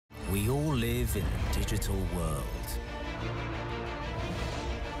We all live in a digital world.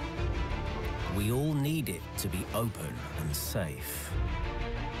 We all need it to be open and safe.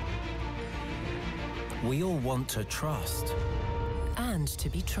 We all want to trust. And to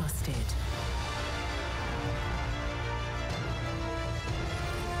be trusted.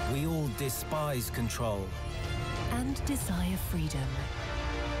 We all despise control. And desire freedom.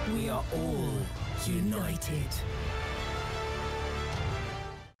 We are all united.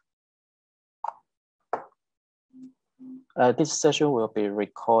 This session will be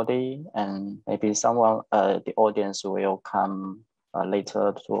recorded, and maybe someone, the audience will come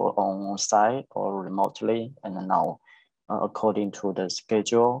later to on site or remotely. And now, according to the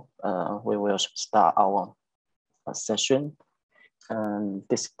schedule, we will start our session.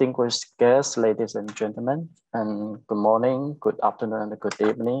 Distinguished guests, ladies and gentlemen, and good morning, good afternoon, and good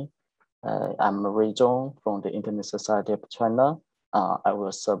evening. I'm Ray Zhong from the Internet Society of China. I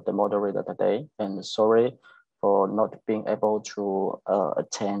will serve the moderator today, and sorry for not being able to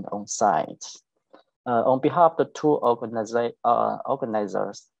attend on site. On behalf of the two organizers,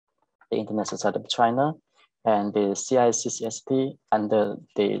 the Internet Society of China and the CICCST and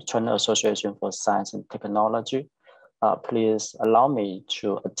the China Association for Science and Technology, please allow me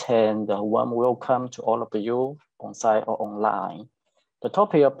to attend a warm welcome to all of you on site or online. The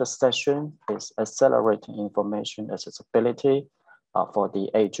topic of the session is accelerating information accessibility for the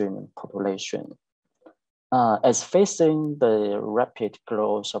aging population. As facing the rapid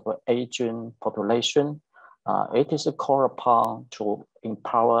growth of an aging population, it is called upon to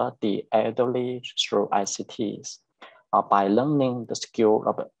empower the elderly through ICTs by learning the skill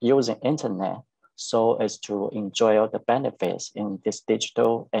of using internet so as to enjoy the benefits in this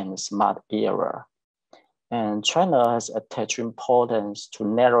digital and smart era. And China has attached importance to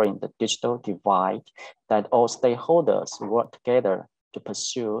narrowing the digital divide that all stakeholders work together to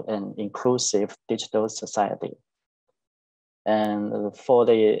pursue an inclusive digital society. And for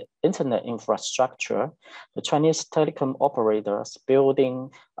the internet infrastructure, the Chinese telecom operators building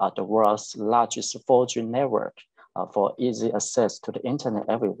the world's largest 4G network for easy access to the internet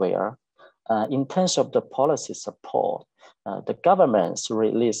everywhere. In terms of the policy support, the governments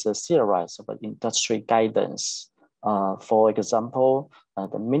released a series of industry guidance. For example,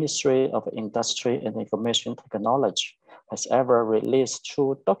 the Ministry of Industry and Information Technology has ever released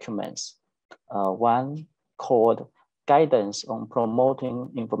two documents, one called Guidance on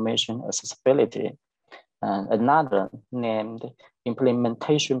Promoting Information Accessibility, and another named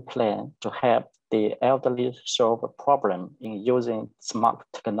Implementation Plan to help the elderly solve a problem in using smart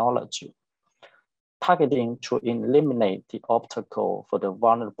technology, targeting to eliminate the obstacle for the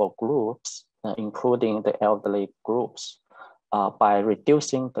vulnerable groups, including the elderly groups, by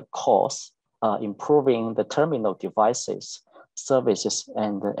reducing the cost, improving the terminal devices, services,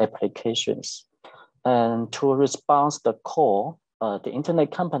 and applications. And to respond to the call, the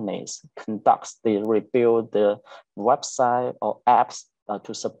internet companies conduct the rebuild the website or apps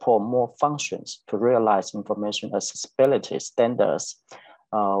to support more functions to realize information accessibility standards,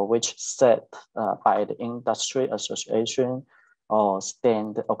 which set by the industry association or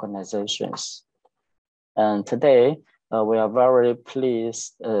stand organizations. And today, we are very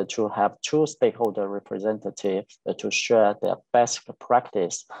pleased to have two stakeholder representatives to share their best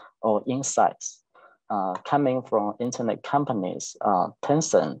practice or insights coming from internet companies,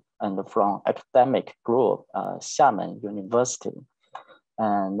 Tencent, and from academic group, Xiamen University.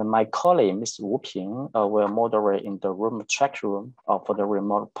 And my colleague, Ms. Wu Ping, will moderate in the room chat room for the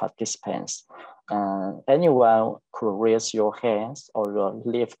remote participants. Anyone could raise your hands or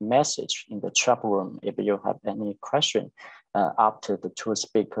leave message in the chat room if you have any question after the two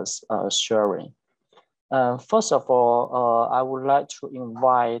speakers sharing. First of all, I would like to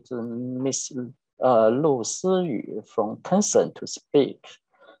invite Ms. Lu Siyu from Tencent to speak.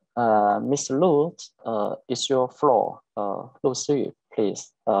 Ms. Lu, it's your floor. Lu Siyu,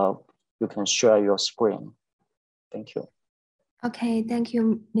 please, you can share your screen. Thank you. Okay, thank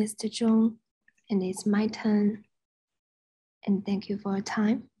you, Mr. Zhong. And it's my turn. And thank you for your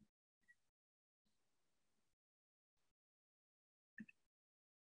time.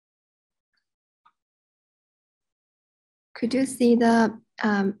 Could you see the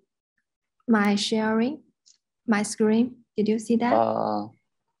my sharing, my screen? Did you see that?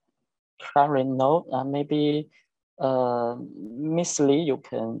 Current note, maybe Miss Li,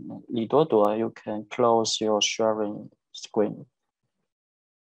 Li Duoduo, you can close your sharing screen.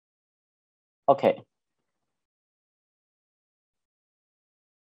 Okay.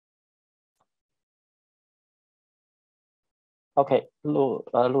 Okay,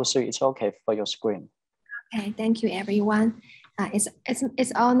 Lu Sui, it's okay for your screen. Okay, thank you, everyone.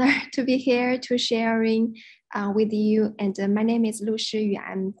 It's honor to be here to sharing with you. And my name is Lu Shiyu.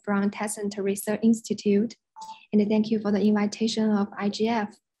 I'm from Tencent Research Institute. And thank you for the invitation of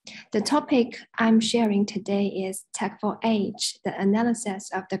IGF. The topic I'm sharing today is Tech for Age, the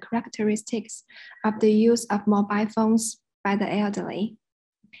analysis of the characteristics of the use of mobile phones by the elderly.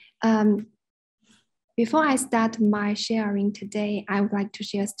 Before I start my sharing today, I would like to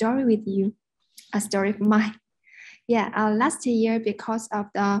share a story with you, a story of mine. Last year, because of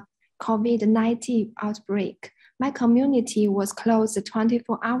the COVID-19 outbreak, my community was closed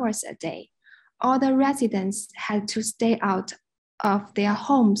 24 hours a day. All the residents had to stay out of their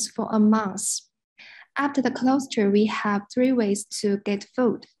homes for a month. After the closure, we have 3 ways to get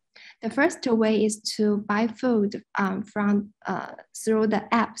food. The first way is to buy food through the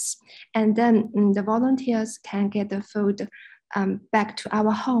apps, and then the volunteers can get the food back to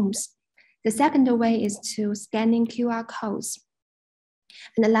our homes. The second way is to scanning QR codes.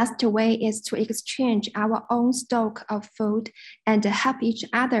 And the last way is to exchange our own stock of food and help each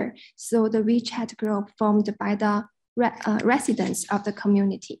other through the WeChat group formed by the residents of the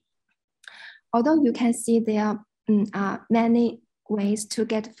community. Although you can see there are many ways to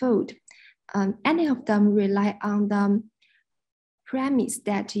get food, any of them rely on the premise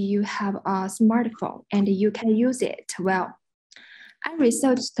that you have a smartphone and you can use it well. I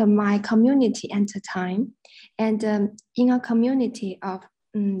researched my community at the time, and in a community of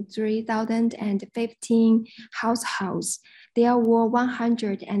 3,015 households, there were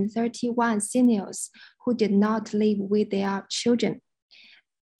 131 seniors who did not live with their children,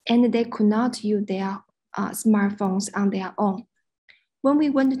 and they could not use their smartphones on their own. When we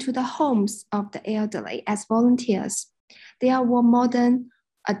went to the homes of the elderly as volunteers, there were more than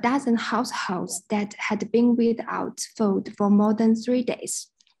a dozen households that had been without food for more than 3 days.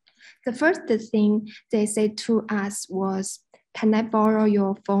 The first thing they said to us was, "Can I borrow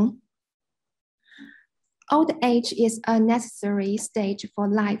your phone?" Old age is a necessary stage for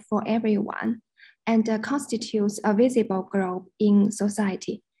life for everyone and constitutes a visible group in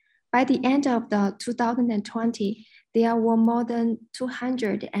society. By the end of 2020, there were more than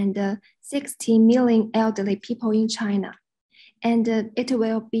 260 million elderly people in China. And it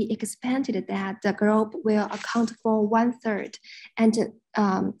will be expanded that the group will account for 1/3, and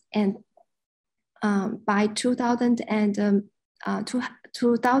by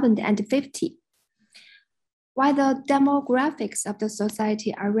 2050. While the demographics of the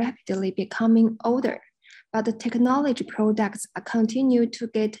society are rapidly becoming older, but the technology products continue to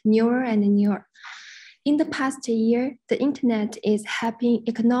get newer and newer. In the past year, the internet is helping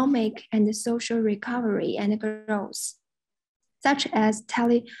economic and social recovery and growth, such as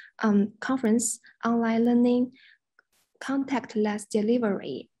teleconference, online learning, contactless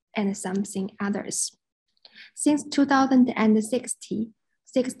delivery, and something others. Since 2016,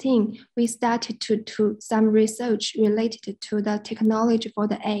 we started to do some research related to the technology for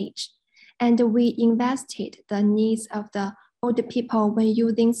the age, and we invested the needs of the old people when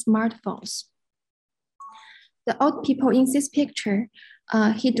using smartphones. The old people in this picture,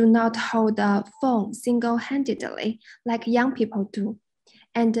 he do not hold the phone single-handedly like young people do.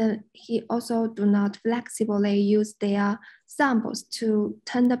 And he also do not flexibly use their thumbs to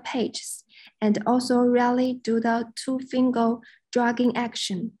turn the pages, and also rarely do the 2-finger dragging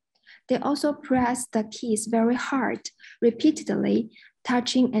action. They also press the keys very hard, repeatedly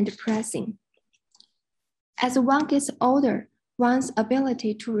touching and pressing. As one gets older, one's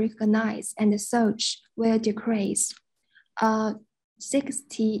ability to recognize and search will decrease. A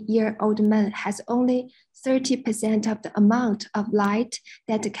 60-year-old man has only 30% of the amount of light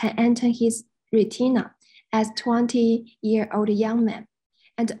that can enter his retina as 20-year-old young man,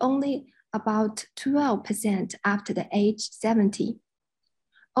 and only about 12% after the age 70.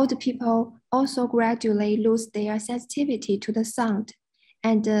 Old people also gradually lose their sensitivity to the sound,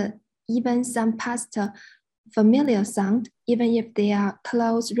 and even some past familiar sound, even if they are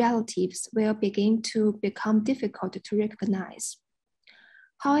close relatives, will begin to become difficult to recognize.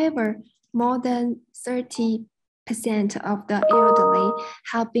 However, more than 30% of the elderly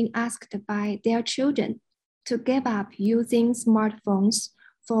have been asked by their children to give up using smartphones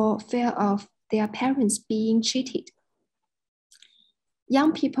for fear of their parents being cheated.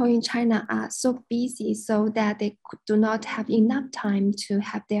 Young people in China are so busy so that they do not have enough time to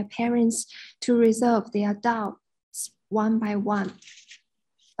help their parents to resolve their doubts one by one.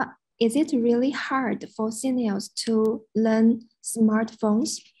 But is it really hard for seniors to learn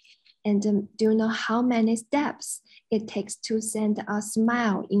smartphones? And do you know how many steps it takes to send a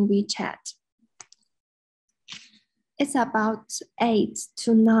smile in WeChat? It's about 8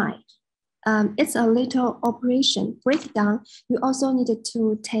 to 9. It's a little operation breakdown. You also need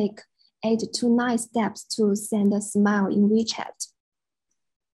to take 8 to 9 steps to send a smile in WeChat.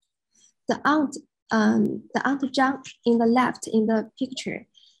 The aunt Zhang in the left in the picture,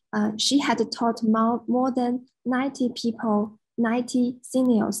 she had taught more than 90 people, 90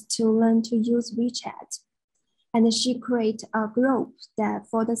 seniors to learn to use WeChat. And she created a group that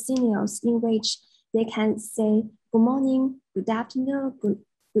for the seniors in which they can say good morning, good afternoon, good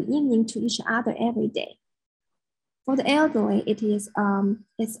evening to each other every day. For the elderly, it's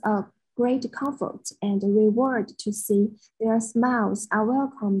a great comfort and reward to see their smiles are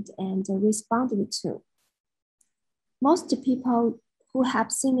welcomed and responded to. Most people who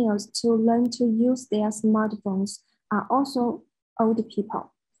help seniors to learn to use their smartphones are also old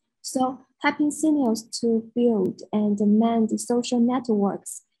people. So helping seniors to build and mend social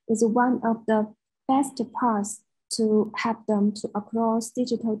networks is one of the best paths to help them to across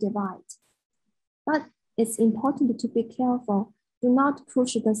digital divide. But it's important to be careful. Do not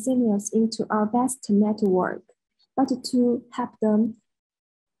push the seniors into our best network, but to help them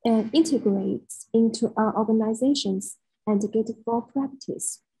integrate into our organizations and get full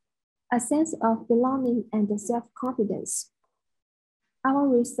practice, a sense of belonging and self-confidence. Our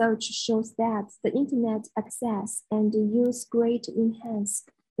research shows that the internet access and use greatly enhance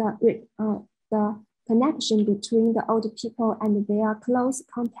the connection between the older people and their close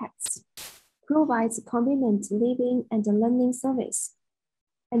contacts, provides convenient living and learning service,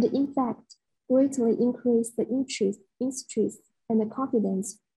 and in fact, greatly increase the interest and the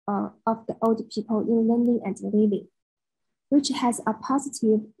confidence of the older people in learning and living, which has a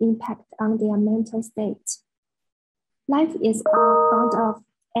positive impact on their mental state. Life is a bound of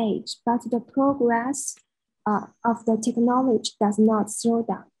age, but the progress of the technology does not slow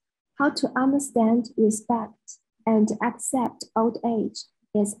down. How to understand, respect, and accept old age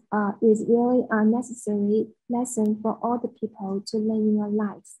is really a necessary lesson for all the people to learn in their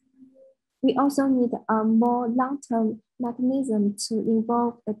lives. We also need a more long-term mechanism to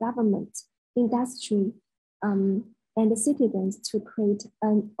involve the government, industry, and the citizens to create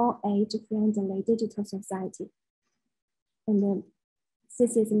an all-age friendly digital society. And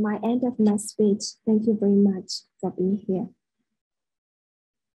this is my end of my speech. Thank you very much for being here.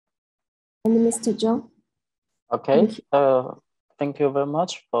 And Mr. Zhou. Okay, thank you very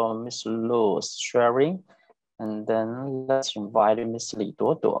much for Ms. Lu's sharing. And then let's invite Ms. Li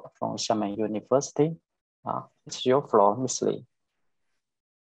Duoduo from Xiamen University. It's your floor, Ms. Li.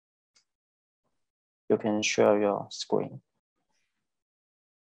 You can share your screen.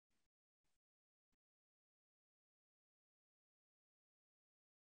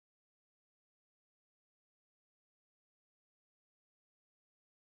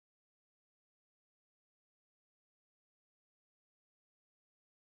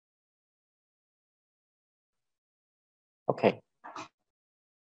 Okay.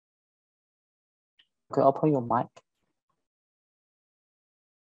 Okay, open your mic.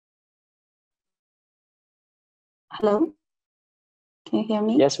 Hello, can you hear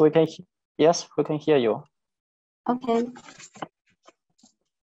me? Yes, we can. Yes, we can hear you. Okay.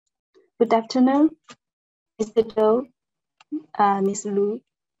 Good afternoon, Mr. Zhou, Ms. Lu.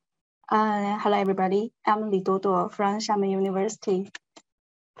 Hello, everybody. I'm Li Duoduo from Xiamen University.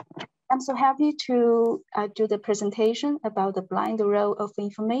 I'm so happy to do the presentation about the blind role of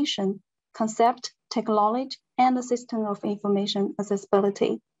information, concept, technology, and the system of information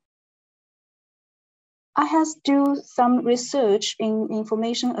accessibility. I have done some research in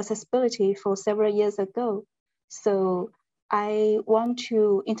information accessibility for several years ago. So I want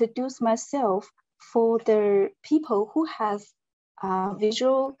to introduce myself for the people who have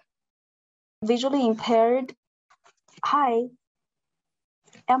visually impaired. Hi,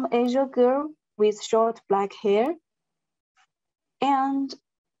 I'm an Asian girl with short black hair and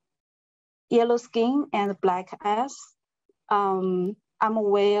yellow skin and black eyes. I'm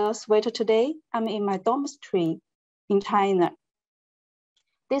wearing a sweater today. I'm in my dormitory in China.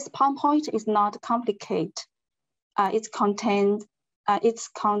 This PowerPoint is not complicated. It's contained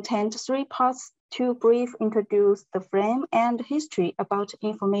 3 parts to briefly introduce the frame and history about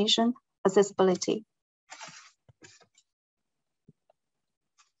information accessibility.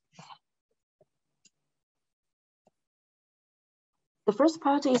 The first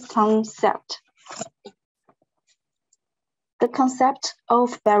part is concept. The concept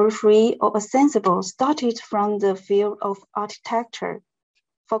of barrier-free or accessible started from the field of architecture.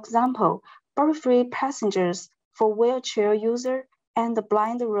 For example, barrier-free passengers for wheelchair users and the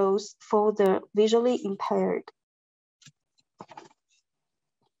blind roads for the visually impaired.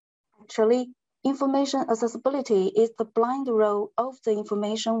 Actually, information accessibility is the blind role of the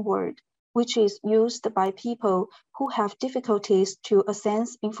information world. which is used by people who have difficulties to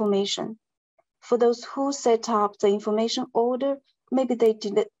access information. For those who set up the information order, maybe they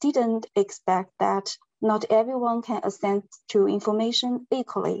didn't expect that not everyone can access to information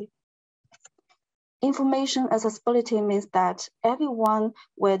equally. Information accessibility means that everyone,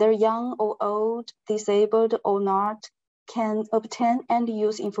 whether young or old, disabled or not, can obtain and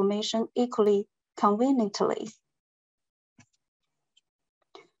use information equally conveniently.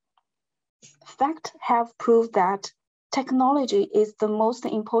 Facts have proved that technology is the most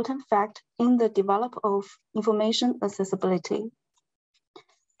important fact in the development of information accessibility.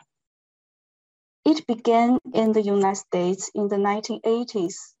 It began in the United States in the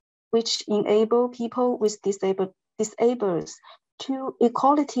 1980s, which enabled people with disabled to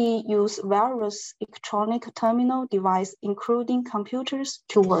equally use various electronic terminal devices, including computers,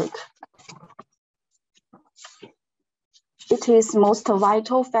 to work. It is most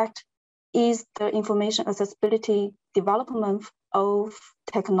vital fact is the information accessibility development of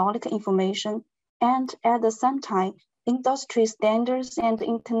technological information, and at the same time, industry standards and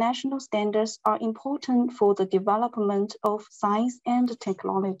international standards are important for the development of science and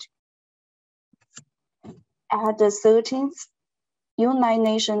technology. At the 13th United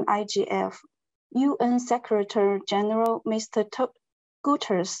Nations IGF, UN Secretary General Mr.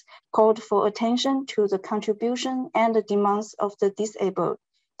 Guterres called for attention to the contribution and the demands of the disabled,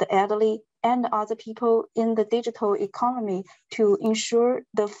 the elderly, and other people in the digital economy to ensure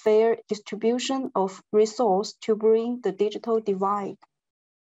the fair distribution of resources to bring the digital divide.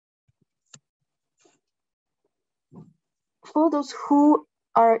 For those who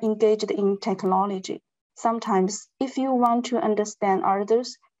are engaged in technology, sometimes if you want to understand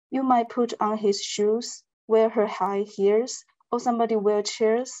others, you might put on his shoes, wear her high heels, or somebody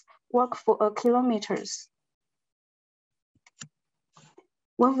wheelchairs, walk for kilometers.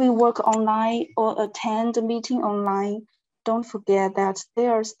 When we work online or attend a meeting online, don't forget that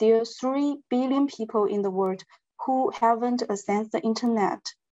there are still 3 billion people in the world who haven't accessed the internet.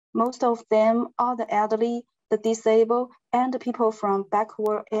 Most of them are the elderly, the disabled, and the people from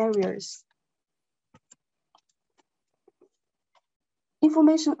backward areas.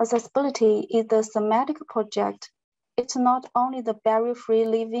 Information accessibility is a thematic project. It's not only the barrier-free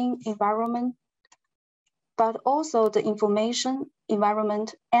living environment, but also the information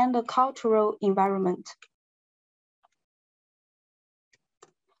environment and the cultural environment.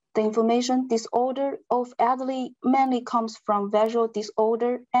 The information disorder of elderly mainly comes from visual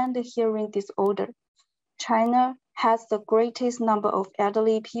disorder and hearing disorder. China has the greatest number of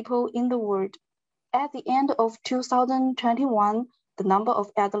elderly people in the world. At the end of 2021, the number of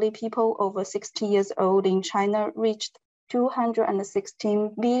elderly people over 60 years old in China reached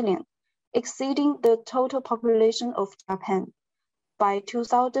 216 million, exceeding the total population of Japan. By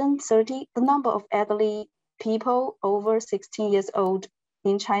 2030, the number of elderly people over 16 years old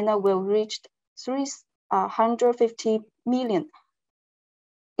in China will reach 350 million,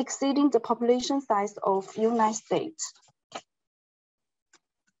 exceeding the population size of the United States.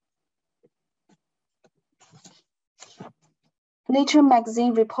 Nature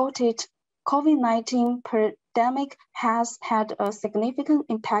magazine reported COVID-19 pandemic has had a significant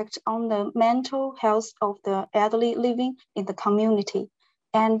impact on the mental health of the elderly living in the community,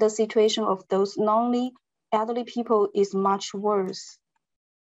 and the situation of those lonely elderly people is much worse.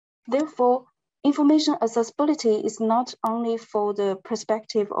 Therefore, information accessibility is not only for the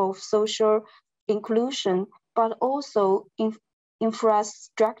perspective of social inclusion, but also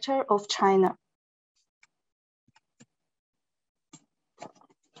infrastructure of China.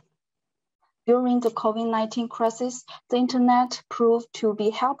 During the COVID-19 crisis, the internet proved to be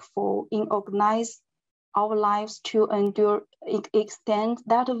helpful in organizing our lives to endure extent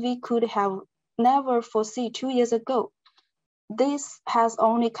that we could have never foreseen 2 years ago. This has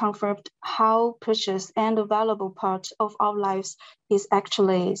only confirmed how precious and valuable part of our lives it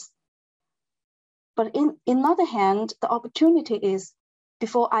actually is. But on the other hand, the opportunity is,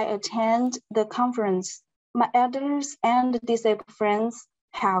 before I attend the conference, my elders and disabled friends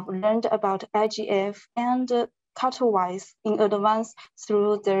have learned about IGF and Katowice in advance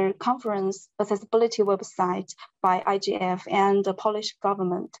through the conference accessibility website by IGF and the Polish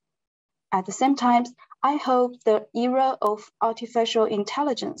government. At the same time, I hope the era of artificial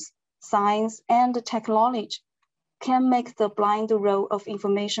intelligence, science, and technology can make the blind role of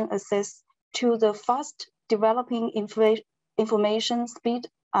information access to the fast developing information speed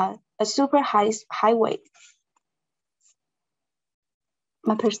a super highway.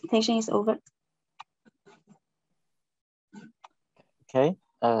 My presentation is over. Okay,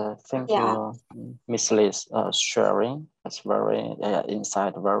 thank you, Ms. Liz, sharing. It's very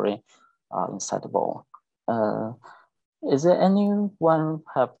insight, very inside the ball. Is there anyone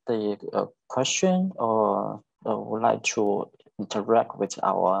have the question or would like to interact with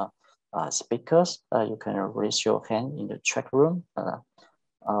our speakers? You can raise your hand in the chat room,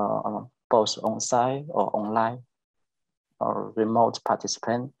 both on-site or online or remote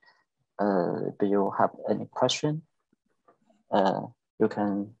participant. Do you have any question? You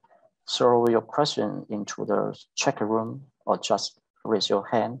can throw your question into the chat room or just raise your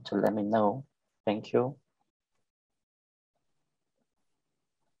hand to let me know. Thank you.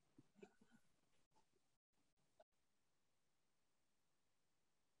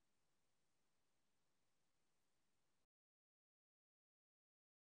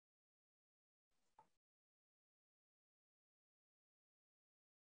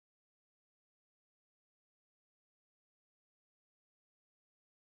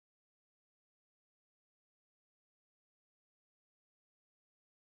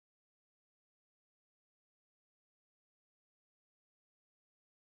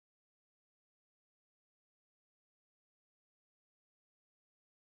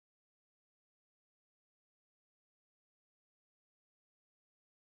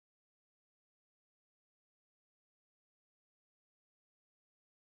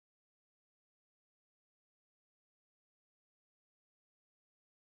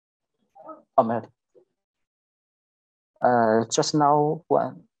 Just now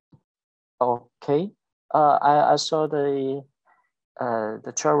one. Okay. I saw the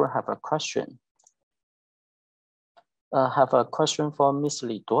children have a question. Have a question for Miss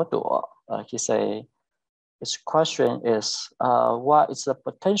Li Duoduo. He say, his question is, what is the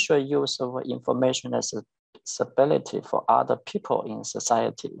potential use of information as a disability for other people in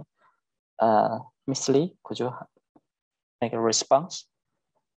society? Miss Li, could you make a response?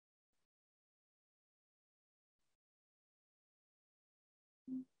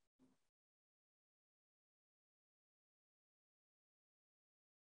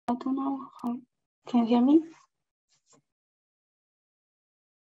 I don't know how. Can you hear me?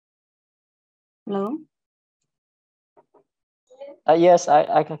 Hello? Yes,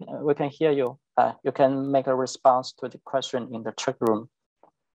 I can. We can hear you. You can make a response to the question in the chat room.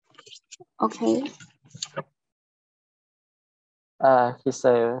 Okay. He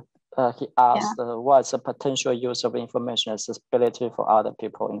said he asked, what's the potential use of information accessibility for other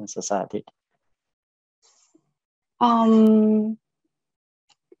people in society?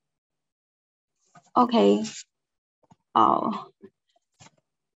 Okay.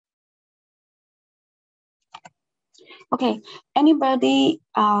 Okay. Anybody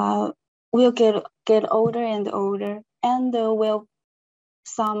will get older and older, and will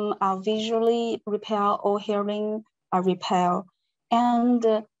some visually repair or hearing repair.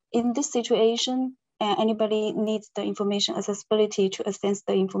 And in this situation, anybody needs the information accessibility to access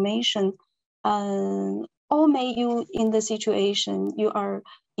the information. Or may you in the situation, you are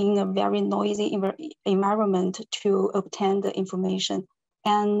in a very noisy environment to obtain the information.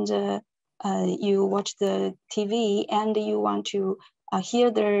 And you watch the TV and you want to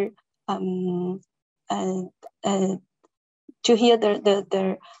hear the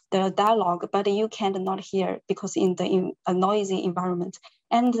dialogue, but you cannot hear because in a noisy environment.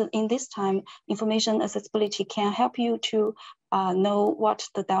 And in this time, information accessibility can help you to know what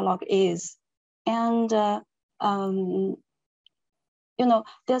the dialogue is. And you know,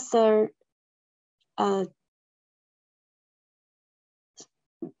 there's and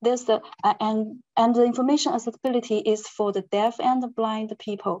the information accessibility is for the deaf and the blind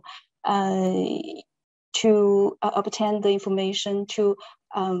people to obtain the information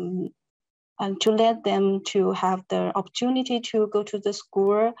and to let them to have the opportunity to go to the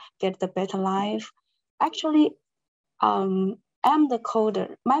school, get the better life. Actually, I'm the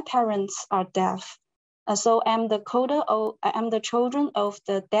coder. My parents are deaf. So I'm the coder, I'm the children of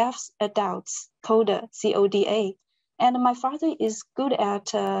the deaf adults, coder, CODA. And my father is good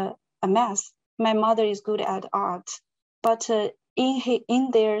at math. My mother is good at art. But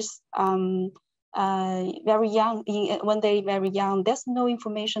in theirs, very young, when they're very young, there's no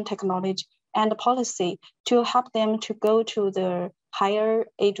information technology and policy to help them to go to the higher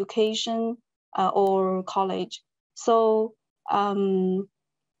education or college. So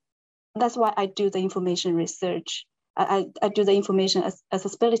that's why I do the information research. I do the information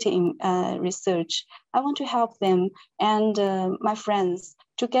accessibility in research. I want to help them and my friends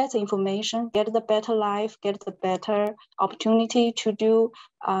to get the information, get the better life, get the better opportunity to do,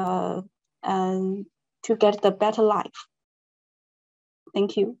 to get the better life.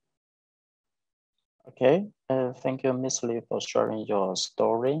 Thank you. Okay, thank you, Miss Lee, for sharing your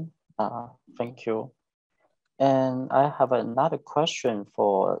story. Thank you. And I have another question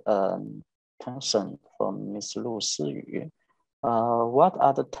for Tencent from Ms. Lu Siyu. What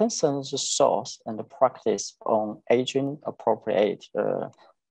are the Tencent's source and the practice on aging appropriate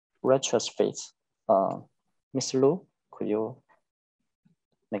retrofits? Ms. Lu, could you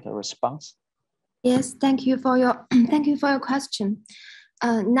make a response? Yes, thank you for your thank you for your question.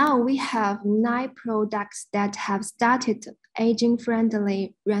 Now we have 9 products that have started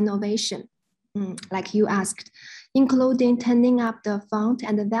aging-friendly renovation, like you asked, including turning up the font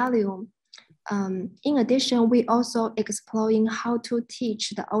and the volume. In addition, we also exploring how to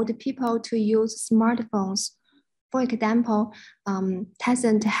teach the older people to use smartphones. For example,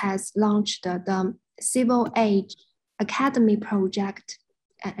 Tencent has launched the Civil Age Academy project,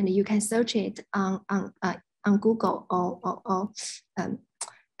 and you can search it on Google or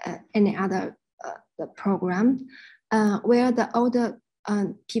any other the program, where the older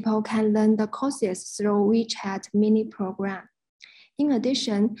people can learn the courses through WeChat mini program. In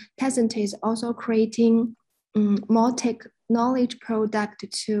addition, Tencent is also creating more technology product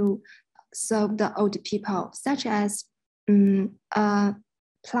to serve the older people, such as applying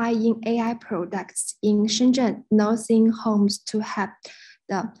AI products in Shenzhen nursing homes to help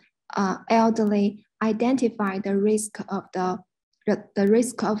the elderly identify the risk of the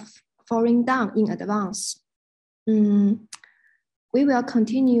risk of falling down in advance. We will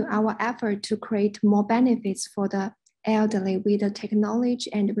continue our effort to create more benefits for the elderly with the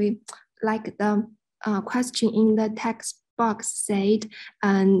technology, and we, like the question in the text box said,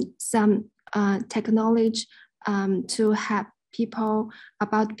 and some technology to help people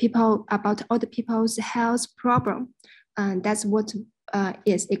about other people's health problem. And that's what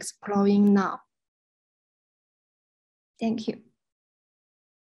is exploring now. Thank you.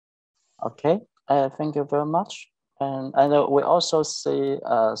 Okay, thank you very much. And we also see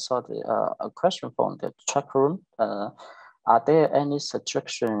a question from the chat room. Are there any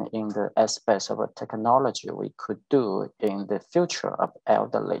suggestions in the aspects of technology we could do in the future of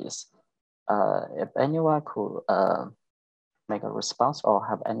elderlies? If anyone could make a response or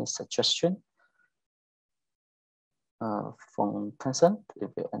have any suggestion from Tencent,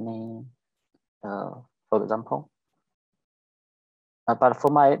 if any, for example. But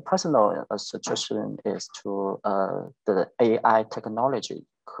for my personal suggestion is to the AI technology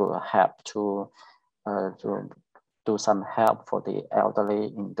could help to do some help for the elderly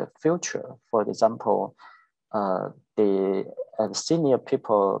in the future. For example, the senior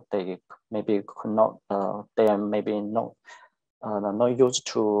people, they maybe could not, they are maybe not used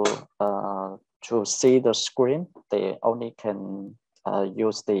to see the screen. They only can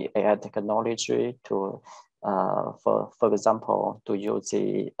use the AI technology to for example, to use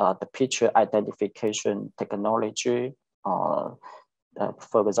the picture identification technology. For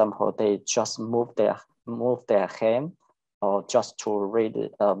example, they just move their hand, or just to read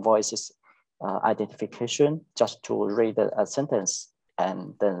voices identification, just to read a sentence,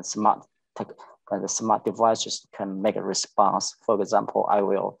 and then the smart devices can make a response. For example, I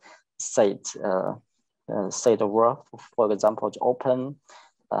will say the word, for example, to open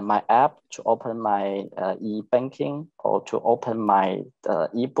my app, to open my e-banking, or to open my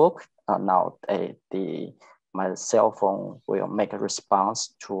e-book. Now my cell phone will make a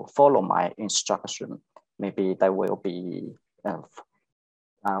response to follow my instruction. Maybe that will be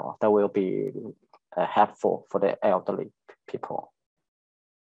helpful for the elderly people.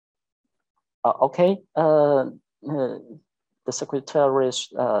 Okay, the secretary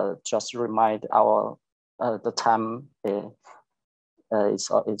just remind our the time.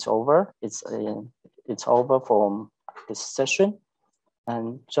 It's over. It's over for this session.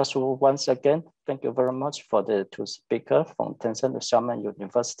 And just once again, thank you very much for the 2 speakers from Tencent Xiamen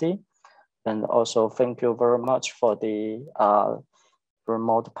University. And also thank you very much for the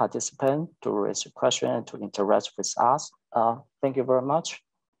remote participant to raise a question and to interact with us. Thank you very much.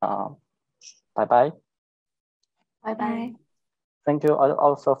 Bye-bye. Bye-bye. Thank you.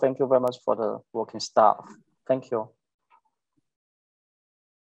 Also, thank you very much for the working staff. Thank you.